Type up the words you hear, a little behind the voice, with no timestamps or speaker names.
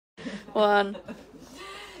one.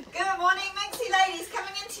 Good morning, Minxie Ladies,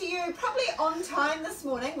 coming into you probably on time this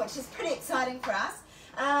morning, which is pretty exciting for us.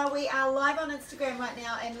 We are live on Instagram right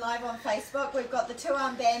now and live on Facebook. We've got the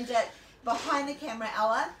two-arm bandit behind the camera,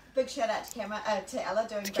 Ella. Big shout out to Ella,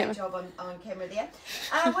 doing a great job on camera there.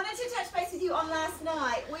 I wanted to touch base with you on last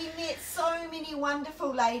night. We met so many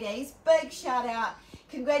wonderful ladies. Big shout out.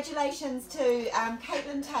 Congratulations to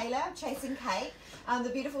Caitlin Taylor, Chasing Kate, the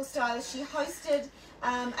beautiful stylist. She hosted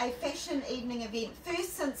a fashion evening event,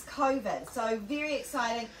 first since COVID, so very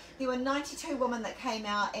exciting. There were 92 women that came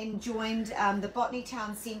out and joined the Botany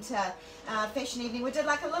Town Centre fashion evening. We did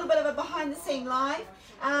like a little bit of a behind the scene live.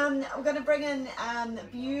 We're going to bring in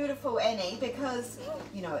beautiful Annie because,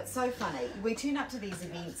 you know, it's so funny. We turn up to these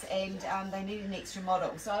events and they need an extra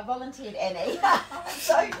model. So I volunteered Annie.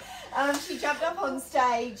 So she jumped up on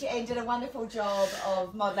stage and did a wonderful job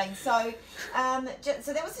of modelling. So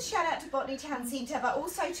that was a shout out to Botany Town Centre, but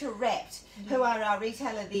also to Wrapped, who are our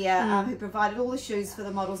retailer there, who provided all the shoes for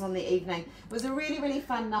the models on the evening. It was a really, really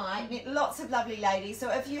fun night. Met lots of lovely ladies.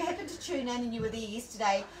 So if you happened to tune in and you were there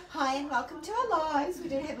yesterday, hi and welcome to our lives. We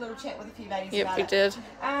did have a little chat with a few ladies about it. Yep, we did.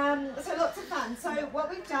 So lots of fun. So what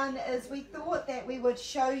we've done is we thought that we would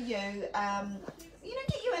show you, you know,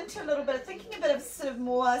 get you into a little bit of thinking a bit of sort of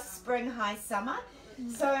more spring, high summer.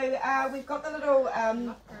 So we've got the little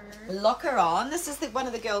locker on. This is one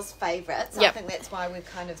of the girls' favourites. Yep. I think that's why we've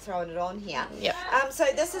kind of thrown it on here. Yep. So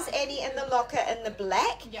this is Annie in the locker in the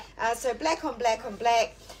black. Yep. So black on black on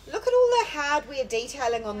black. Look at all the hardware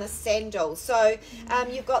detailing on the sandal. So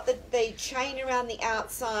you've got the chain around the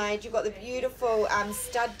outside. You've got the beautiful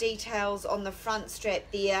stud details on the front strap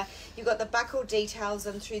there. You've got the buckle details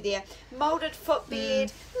in through there. Moulded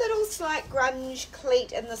footbed. Little slight grunge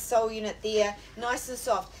cleat in the sole unit there. Nice and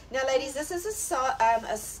soft. Now, ladies, this is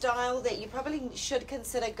a style that you probably should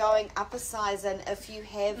consider going up a size in if you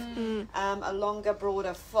have a longer,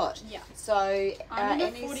 broader foot. Yeah. So I'm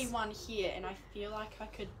in a 41 here, and I feel like I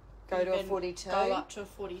could go to a 42. Go up to a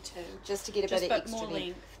 42. Just to get a Just bit of extra more length.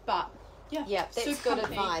 length, but yeah. Yeah, that's super good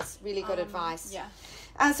comfy. advice. Really good advice. Yeah.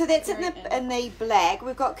 So that's Very in the black.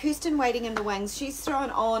 We've got Kirsten waiting in the wings. She's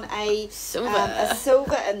thrown on a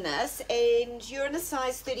Silver. in this, and you're in a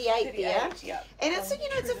size 38 there. Yeah. And it's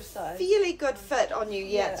it's a fairly good fit on you.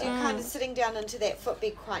 Yeah. So you're kind of sitting down into that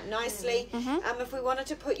footbed quite nicely. If we wanted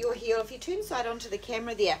to put your heel, if you turn side onto the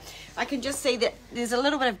camera there, I can just see that there's a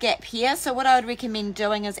little bit of gap here. So what I would recommend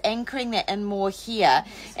doing is anchoring that in more here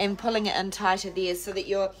and pulling it in tighter there so that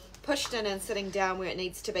you're pushed in and sitting down where it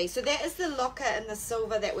needs to be. So that is the locker in the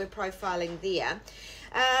silver that we're profiling there.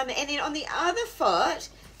 And then on the other foot,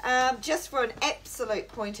 just for an absolute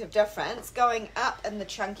point of difference, going up in the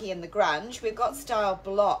chunky and the grunge, we've got style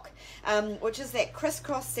block, which is that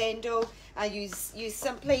crisscross sandal. You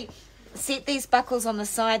simply set these buckles on the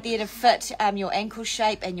side there to fit your ankle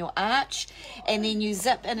shape and your arch, and then you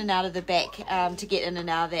zip in and out of the back to get in and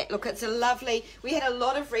out of that. Look, it's a lovely, we had a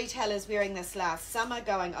lot of retailers wearing this last summer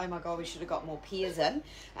going, oh my god, we should have got more pairs in,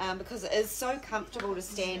 because it is so comfortable to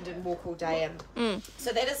stand and walk all day in.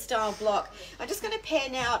 So that is style block. I'm just going to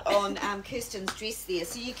pan out on Kirsten's dress there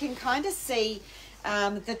so you can kind of see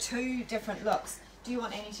the two different looks. Do you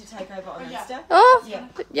want Annie to take over on Insta? Oh, Yeah.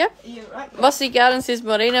 yep. You right? Mossy Garden says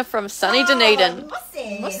Marina from sunny Dunedin.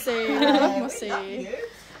 Mossy. Mossy. We Mossy. love you.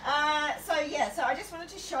 So I just wanted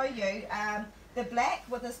to show you the black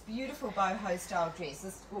with this beautiful boho style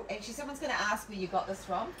dress. Actually, someone's going to ask where you got this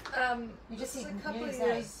from. You just This is said a couple of news, eh?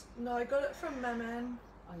 years. No, I got it from my man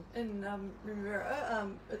in Rivera.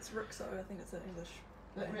 It's Rixo, I think it's an English.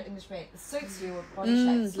 English brand. It suits your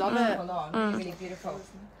body shape. love it. Really, really beautiful.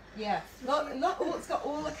 Yeah, it's got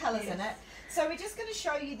all the colours in it. So we're just going to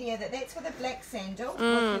show you there that's with a black sandal, with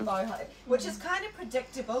the boho, which is kind of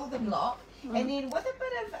predictable, the block, and then with a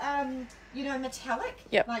bit of, you know, metallic,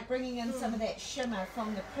 like bringing in some of that shimmer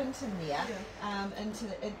from the print in there, into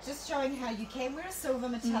just showing how you can wear a silver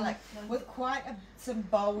metallic with quite some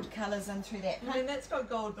bold colours in through that. I mean, that's got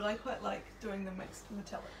gold, but I quite like doing the mixed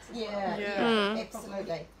metallics. Yeah,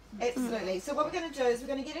 absolutely. Absolutely. So what we're going to do is we're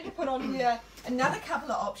going to get her to put on her another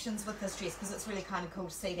couple of options with this dress because it's really kind of cool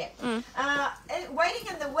to see that. Waiting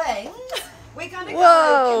in the wings, we're going to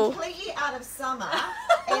go completely out of summer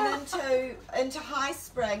and into high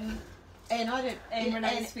spring. And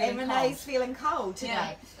Renee's feeling cold today.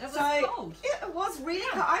 Yeah, it was cold. It was really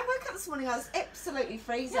cold. I woke up this morning, I was absolutely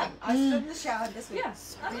freezing. I stood in the shower this week.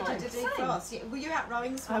 I did defrost. Yeah. Were you out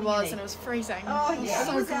rowing this morning? I was, and it was freezing. Oh yeah,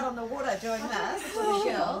 I was out on the water doing this.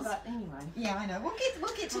 Chills. But anyway. Yeah, I know. We'll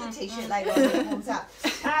get to the t-shirt later on when it warms up.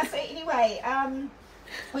 So anyway,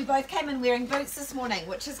 We both came in wearing boots this morning,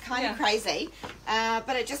 which is kind of crazy,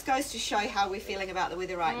 but it just goes to show how we're feeling about the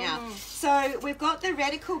weather right now. So we've got the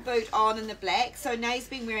Radical boot on in the black. So Nay's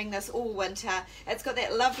been wearing this all winter. It's got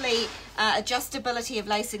that lovely adjustability of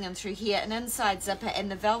lacing in through here, an inside zipper,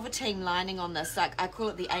 and the velveteen lining on this. Like I call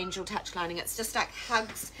it the angel touch lining. It's just like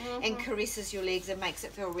hugs and caresses your legs and makes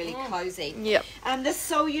it feel really cozy. Yep. This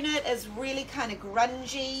sole unit is really kind of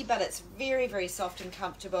grungy, but it's very, very soft and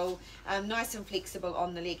comfortable, nice and flexible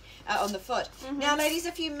on the leg, on the foot. Now, ladies,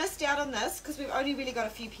 if you missed out on this, because we've only really got a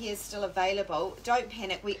few pairs still available, don't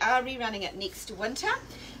panic. We are rerunning it next winter.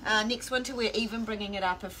 Next winter, we're even bringing it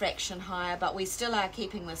up a fraction higher, but we still are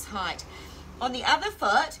keeping this height. On the other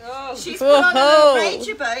foot, she's put on a little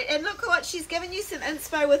Ranger boot, and look at what she's given you, some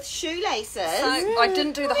inspo with shoelaces. So I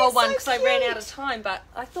didn't do the whole one because I ran out of time, but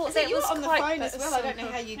I thought that was on the quite phone as well. I don't know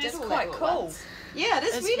how you did all quite that. cool. Yeah, it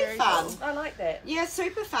is It's really very fun. cool. I like that. Yeah,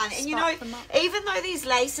 super fun. And you Spark know, them up. even though these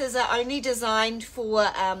laces are only designed for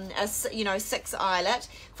a 6 eyelet,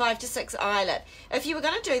 5 to 6 eyelet, if you were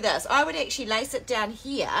going to do this, I would actually lace it down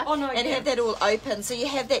here and have that all open, so you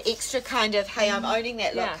have that extra kind of, hey, I'm owning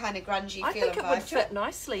that look, kind of grungy I feel. think it would fit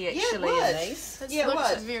nicely actually would. in these. Yeah, it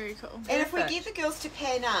looks would. very cool. And if we get the girls to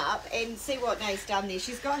pan up and see what Nay's done there,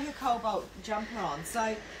 she's got her cobalt jumper on.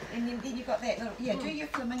 So, and then you've got that little, do your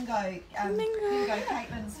flamingo. There you go,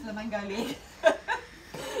 Caitlin's flamingo leg.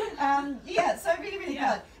 Yeah, so really, really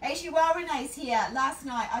good. Actually, while Renee's here, last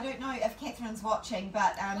night, I don't know if Catherine's watching,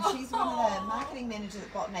 but she's one of the marketing managers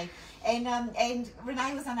at Botany. And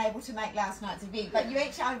Renee was unable to make last night's event, but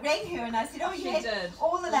I rang her and I said, oh, you had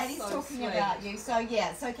all the ladies talking about you. So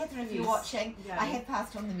yeah, so Catherine, if you're watching, I have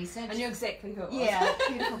passed on the message. I knew exactly who it was. Yeah,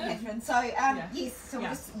 beautiful Catherine. So yes, so we'll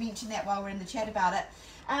just mention that while we're in the chat about it.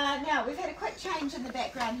 Now, we've had a quick change in the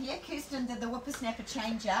background here. Kirsten did the whippersnapper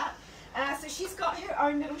change up. So she's got her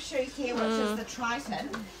own little shoe here, which is the Triton,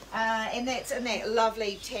 and that's in that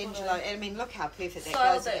lovely Tangelo. And I mean, look how perfect that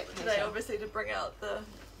goes. They obviously to bring out the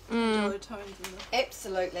yellow tones in the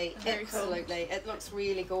Absolutely, absolutely. It looks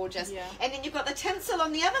really gorgeous. Yeah. And then you've got the tinsel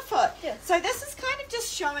on the other foot. Yeah. So this is kind of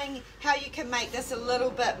just showing how you can make this a little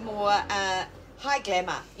bit more high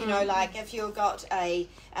glamour. You know, like if you've got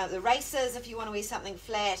the races, if you want to wear something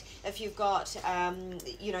flat, if you've got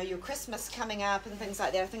you know, your Christmas coming up and things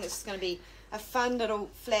like that. I think it's just going to be a fun little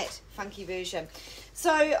flat funky version.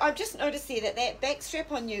 So I've just noticed there that back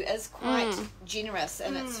strap on you is quite generous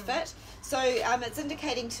in its fit. So it's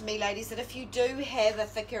indicating to me, ladies, that if you do have a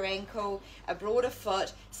thicker ankle, a broader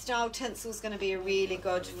foot, style tinsel is going to be a really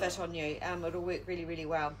good fit on you. It'll work really, really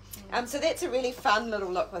well. So that's a really fun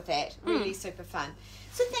little look with that. Really super fun.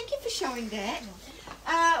 So thank you for showing that.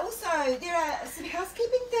 Also, there are some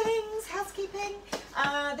housekeeping things.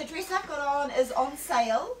 The dress I've got on is on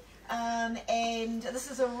sale. And this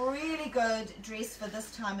is a really good dress for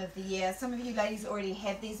this time of the year. Some of you ladies already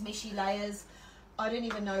have these meshy layers. I don't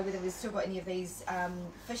even know whether we've still got any of these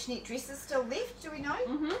fishnet dresses still left. Do we know?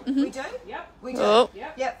 We do? Yep. We do? Oh.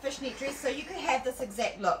 Yep, fishnet dress. So you could have this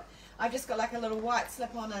exact look. I've just got like a little white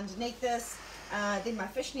slip on underneath this, then my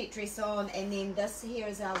fishnet dress on, and then this here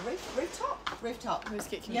is our rooftop. Always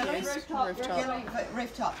get Yellow confused.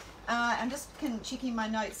 rooftop. I'm just checking my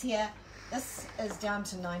notes here. This is down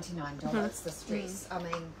to $99, this dress. I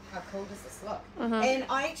mean, how cool does this look? And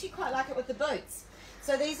I actually quite like it with the boots.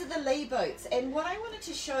 So these are the Lee boots. And what I wanted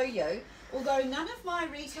to show you, although none of my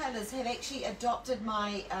retailers have actually adopted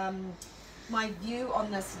my my view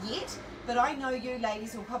on this yet, but I know you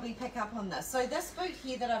ladies will probably pick up on this. So this boot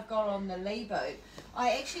here that I've got on, the Lee boot,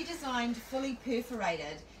 I actually designed fully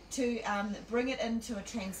perforated to bring it into a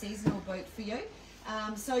trans-seasonal boot for you.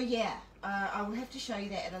 So yeah, I will have to show you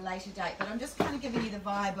that at a later date, but I'm just kind of giving you the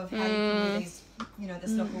vibe of how you can do these, you know,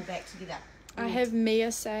 this look all back together. I have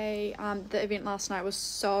Mia say the event last night was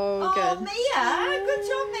so good. Oh, Mia! Good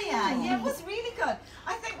job, Mia. Yeah, it was really good.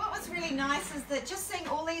 I think what was really nice is that just seeing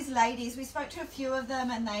all these ladies, we spoke to a few of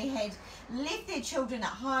them and they had left their children at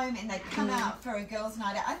home and they'd come out for a girls'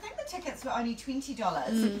 night out. I think the tickets were only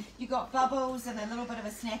 $20. You got bubbles and a little bit of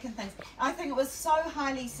a snack and things. I think it was so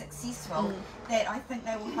highly successful that I think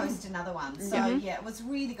they will host another one. So yeah, it was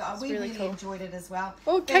really good. We really cool. enjoyed it as well.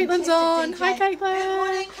 Oh, Caitlin's on. DJ. Hi, Caitlin. Good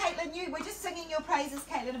morning, Caitlin. You were just singing your praises,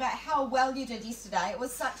 Caitlin, about how well you did yesterday. It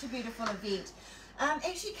was such a beautiful event.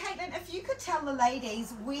 Actually, Caitlin, if you could tell the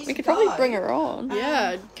ladies where to go. We could probably bring her on.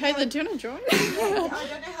 Yeah. Caitlin, do you want to join? I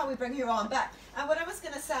don't know how we bring her on, but what I was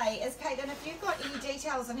going to say is, Caitlin, if you've got any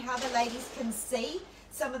details on how the ladies can see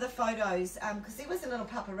some of the photos because there was a little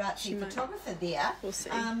paparazzi photographer there. We'll see.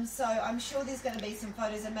 So I'm sure there's going to be some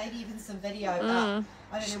photos and maybe even some video up.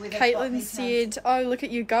 I don't know whether Caitlin said, "Oh, look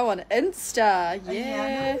at you go on Insta."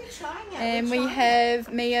 Yeah. No, we're trying it. And we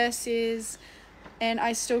have Mia says, "And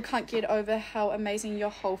I still can't get over how amazing your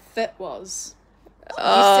whole fit was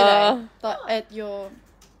yesterday. Like at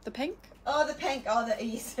the pink." Oh, the pink. Oh, the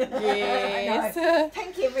yes. Yes. I know.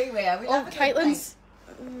 Pink everywhere. We love a good Caitlin's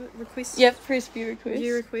request. Yep, press view request.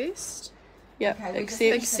 View request. Yep,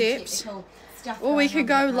 Okay, accept. Or we could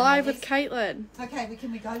go live with Caitlin. Okay,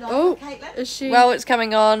 can we go live Oh, with Caitlin? is she? Well, it's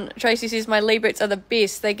coming on. Tracy says my Lee boots are the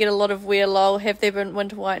best. They get a lot of wear. Lol. Have they been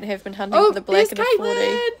winter white and have been hunting for the black there's and the 40.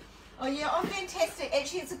 Caitlin. Oh yeah, oh fantastic.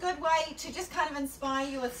 Actually, it's a good way to just kind of inspire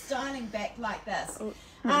you with styling back like this.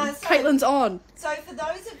 Caitlin's on. So for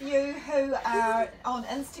those of you who are on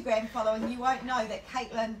Instagram following, you won't know that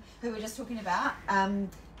Caitlin, who we're just talking about,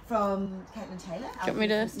 from Caitlin Taylor. Want me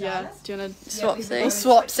to- stylist. Do you want to Swapsy.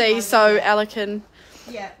 swapsy so Ella can...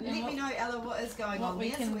 Yeah, let me know, Ella, what is going on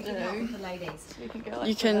there so we can help with the ladies. We can go like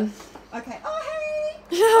You can... this. Okay. Oh,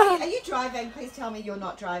 hey! Are you driving? Please tell me you're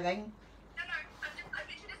not driving.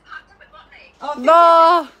 Oh,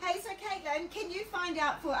 No. hey, so Caitlin, can you find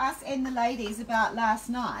out for us and the ladies about last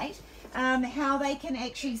night, how they can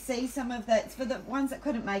actually see some of the, for the ones that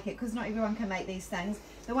couldn't make it, because not everyone can make these things,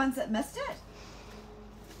 the ones that missed it?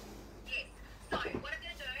 Yes. So what I'm going to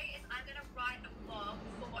do is I'm going to write a blog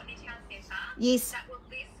for Botany Town Centre. Yes. That will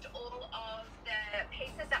list all of the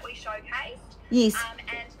pieces that we showcased. Yes.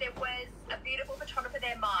 And there was a beautiful photographer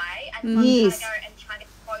there, Mai, and so Yes. I'm going to go and try and get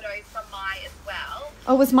photos from Mai as well.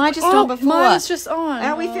 Oh, was Mai just on before? Mine was just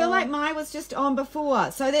on. We feel like Mai was just on before,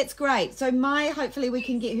 so that's great. So Mai, hopefully we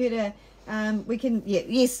can get her to,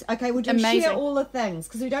 yes, okay, we'll just share all the things,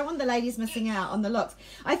 because we don't want the ladies missing out on the looks.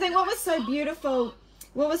 I think what was so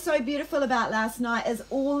beautiful about last night is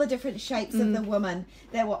all the different shapes of the women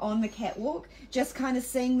that were on the catwalk, just kind of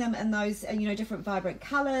seeing them in those, different vibrant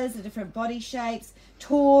colours, the different body shapes,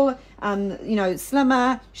 tall,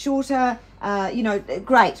 slimmer, shorter,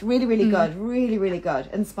 great, really, really good, really, really good,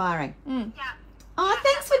 inspiring. Yeah. Oh,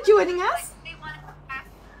 thanks for joining us. We wanted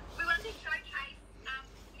to showcase,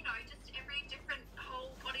 just every different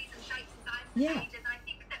whole bodies and shapes and sizes and Yeah. ages. And I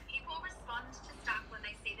think that people respond to stuff when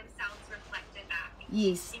they see themselves reflected back.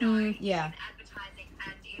 Yes, yeah. In advertising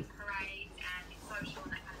and in parades and in social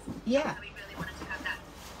and that kind of stuff. Yeah. So we really wanted to have that,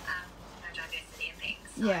 diversity and things.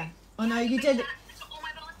 So, Yeah. Oh no, you did. to all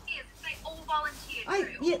my volunteers, they all volunteered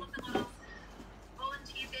too. Yeah. All of the models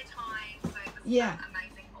volunteered their time. So it was Yeah.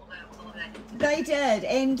 amazing, all of that. They did,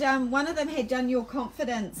 and one of them had done your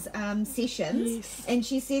confidence sessions, and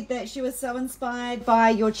she said that she was so inspired by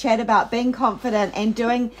your chat about being confident and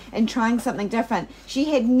doing and trying something different.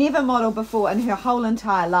 She had never modeled before in her whole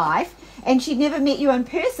entire life, and she'd never met you in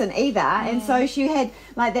person either, and so she had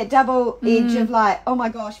like that double edge of like, oh my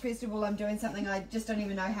gosh, first of all I'm doing something I just don't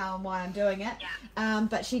even know how and why I'm doing it,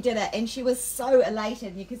 but she did it, and she was so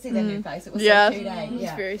elated. You could see that in her face. It was so cute, eh? It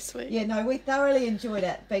was very sweet. Yeah, no, we thoroughly enjoyed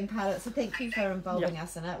it, being part of it. So thank you for involving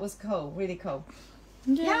us in it. It was cool, really cool.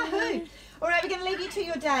 Yahoo! All right, we're going to leave you to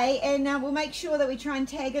your day, and we'll make sure that we try and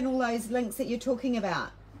tag in all those links that you're talking about.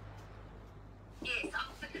 Yes,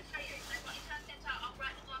 I'll put it to you. So Botany Town Centre, I'll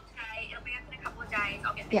write the blog today. It'll be up in a couple of days.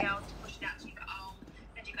 I'll get the girls to push it out to you, but I'll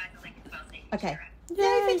send you guys a link as well so you can Okay. share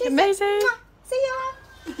it. Yay, amazing. See ya!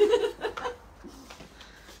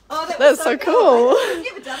 Oh, That's so cool. I've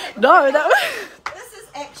never done that before. No, that was... This is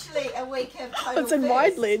actually a week of total It's in firsts.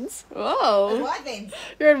 wide lens. A Whoa. wide lens.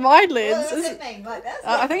 You're in wide What lens. does it mean? Like this?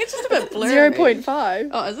 I think it's just a bit blurry. 0.5.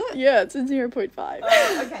 Oh, is it? Yeah, it's in 0.5.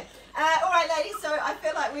 Oh, okay. All right, ladies, so I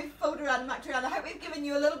feel like we've fooled around and mucked around. I hope we've given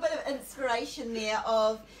you a little bit of inspiration there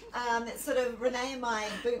of sort of Renee and my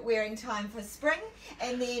boot wearing time for spring,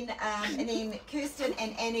 and then Kirsten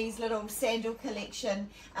and Annie's little sandal collection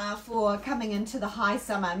for coming into the high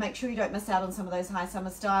summer. Make sure you don't miss out on some of those high summer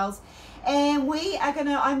styles. And we are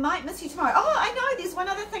I might miss you tomorrow. Oh, I know, there's one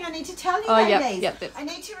other thing I need to tell you, ladies. Yep. I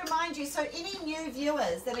need to remind you, so any new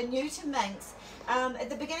viewers that are new to Minx, at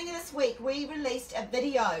the beginning of this week, we released a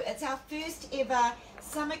video. It's our first ever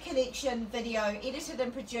summer collection video, edited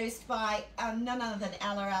and produced by none other than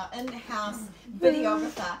Ella, our in-house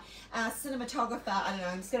videographer, cinematographer. I don't know,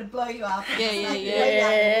 I'm just going to blow you up.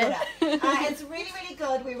 Yeah. It's really, really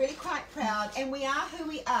good. We're really quite proud, and we are who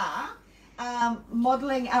we are.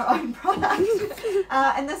 Modelling our own product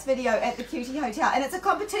in this video at the Cutie Hotel, and it's a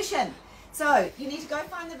competition. So you need to go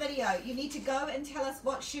find the video. You need to go and tell us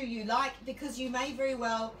what shoe you like, because you may very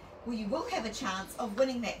well, you will have a chance of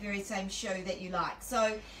winning that very same shoe that you like.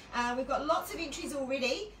 So we've got lots of entries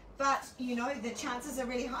already, but you know the chances are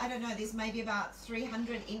really high. I don't know. There's maybe about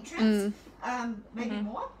 300 entrants, maybe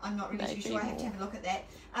more. I'm not really too sure. I have to have a look at that.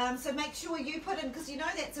 So make sure you put in, because you know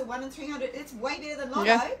that's a 1 in 300. It's way better than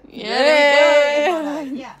Lotto.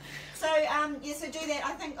 Yeah. So so do that.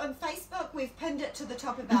 I think on Facebook we've pinned it to the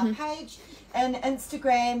top of our page, and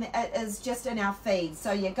Instagram it is just in our feed.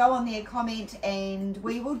 So yeah, go on there, comment, and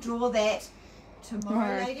we will draw that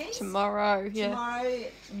tomorrow, ladies. Tomorrow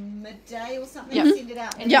Midday or something. Yep. Send it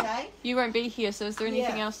out midday. You won't be here, so is there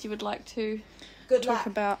anything else you would like to Good talk luck.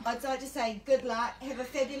 about? I'd like to say good luck. Have a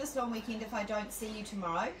fabulous long weekend if I don't see you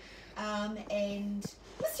tomorrow. And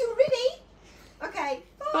miss you already. Okay.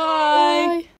 Bye. Bye.